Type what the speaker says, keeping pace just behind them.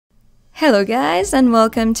Hello guys, and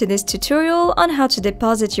welcome to this tutorial on how to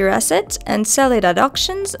deposit your asset and sell it at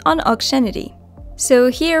auctions on Auctionity.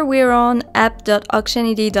 So here we're on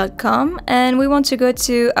app.auctionity.com and we want to go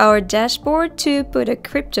to our dashboard to put a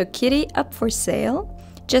CryptoKitty up for sale.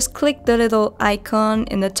 Just click the little icon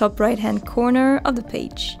in the top right hand corner of the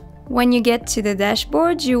page. When you get to the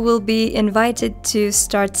dashboard, you will be invited to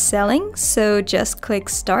start selling, so just click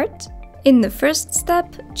Start. In the first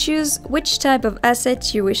step, choose which type of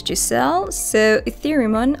asset you wish to sell, so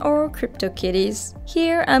Ethereum or CryptoKitties.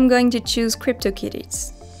 Here I'm going to choose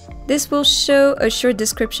CryptoKitties. This will show a short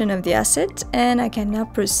description of the asset, and I can now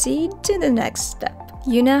proceed to the next step.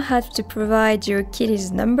 You now have to provide your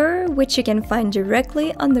kitty's number, which you can find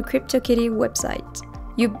directly on the CryptoKitty website.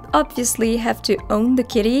 You obviously have to own the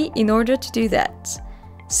kitty in order to do that.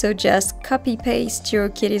 So just copy-paste your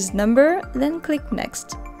kitty's number, then click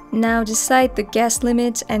Next. Now decide the gas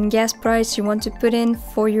limit and gas price you want to put in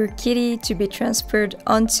for your kitty to be transferred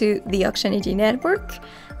onto the Auctionity network,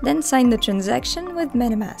 then sign the transaction with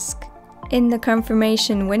Metamask. In the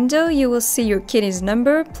confirmation window, you will see your kitty's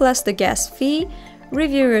number plus the gas fee,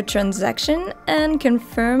 review your transaction, and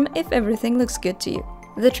confirm if everything looks good to you.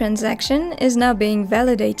 The transaction is now being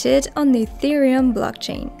validated on the Ethereum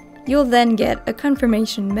blockchain. You'll then get a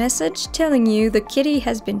confirmation message telling you the kitty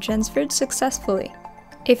has been transferred successfully.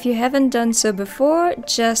 If you haven't done so before,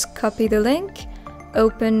 just copy the link,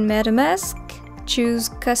 open Metamask, choose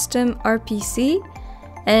Custom RPC,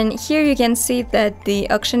 and here you can see that the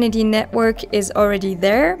Auctionity network is already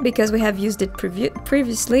there because we have used it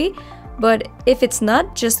previously, but if it's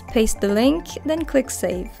not, just paste the link, then click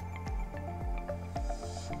Save.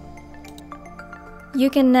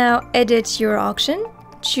 You can now edit your auction,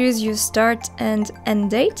 choose your start and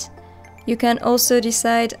end date. You can also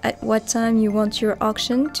decide at what time you want your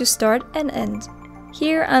auction to start and end.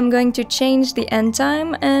 Here I'm going to change the end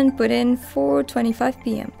time and put in 4:25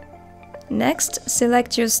 p.m. Next,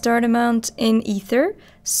 select your start amount in Ether,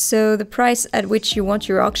 so the price at which you want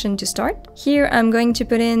your auction to start. Here I'm going to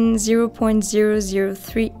put in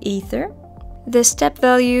 0.003 Ether. The step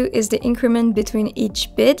value is the increment between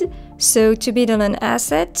each bid, so to bid on an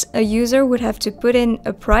asset, a user would have to put in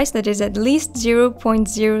a price that is at least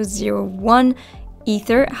 0.001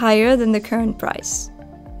 Ether higher than the current price.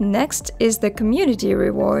 Next is the community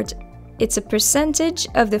reward. It's a percentage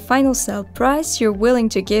of the final sell price you're willing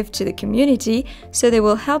to give to the community, so they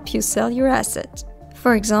will help you sell your asset.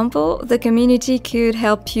 For example, the community could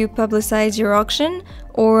help you publicize your auction,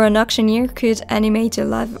 or an auctioneer could animate a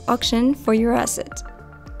live auction for your asset.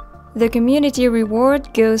 The community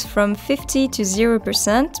reward goes from 50 to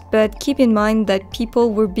 0%, but keep in mind that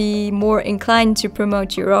people will be more inclined to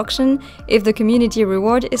promote your auction if the community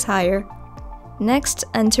reward is higher. Next,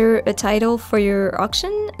 enter a title for your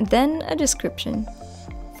auction, then a description.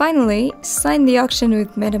 Finally, sign the auction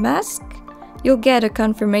with Metamask. You'll get a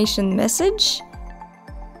confirmation message.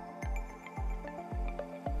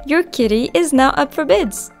 Your kitty is now up for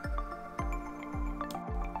bids!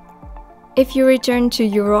 If you return to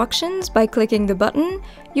your auctions by clicking the button,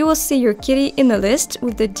 you will see your kitty in the list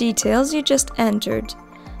with the details you just entered.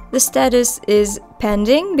 The status is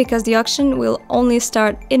pending because the auction will only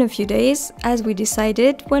start in a few days, as we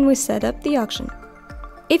decided when we set up the auction.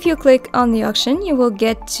 If you click on the auction, you will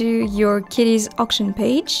get to your kitty's auction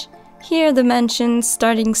page. Here the mention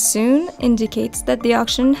 "starting soon" indicates that the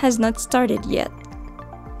auction has not started yet.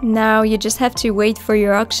 Now you just have to wait for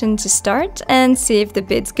your auction to start and see if the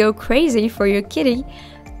bids go crazy for your kitty.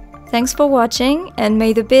 Thanks for watching, and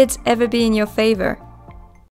may the bids ever be in your favor.